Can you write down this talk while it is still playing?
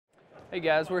Hey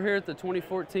guys, we're here at the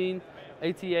 2014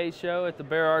 ATA show at the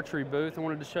Bear Archery booth. I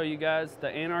wanted to show you guys the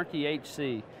Anarchy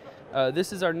HC.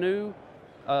 This is our new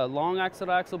long axle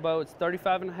to axle bow. It's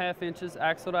 35.5 inches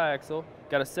axle to axle.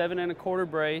 Got a 7 1/4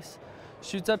 brace.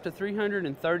 Shoots up to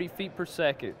 330 feet per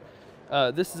second.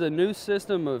 This is a new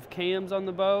system of cams on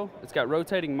the bow. It's got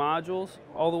rotating modules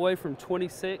all the way from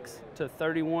 26 to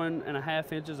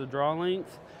 31.5 inches of draw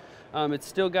length. It's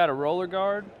still got a roller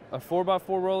guard, a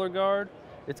 4x4 roller guard.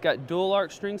 It's got dual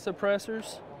arc string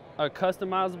suppressors, a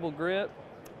customizable grip,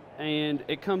 and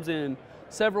it comes in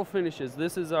several finishes.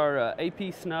 This is our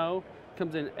AP Snow,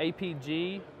 comes in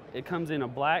APG, it comes in a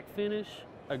black finish,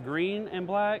 a green and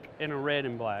black, and a red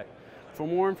and black. For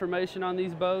more information on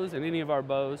these bows and any of our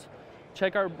bows,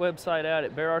 check our website out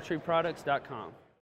at beararcheryproducts.com.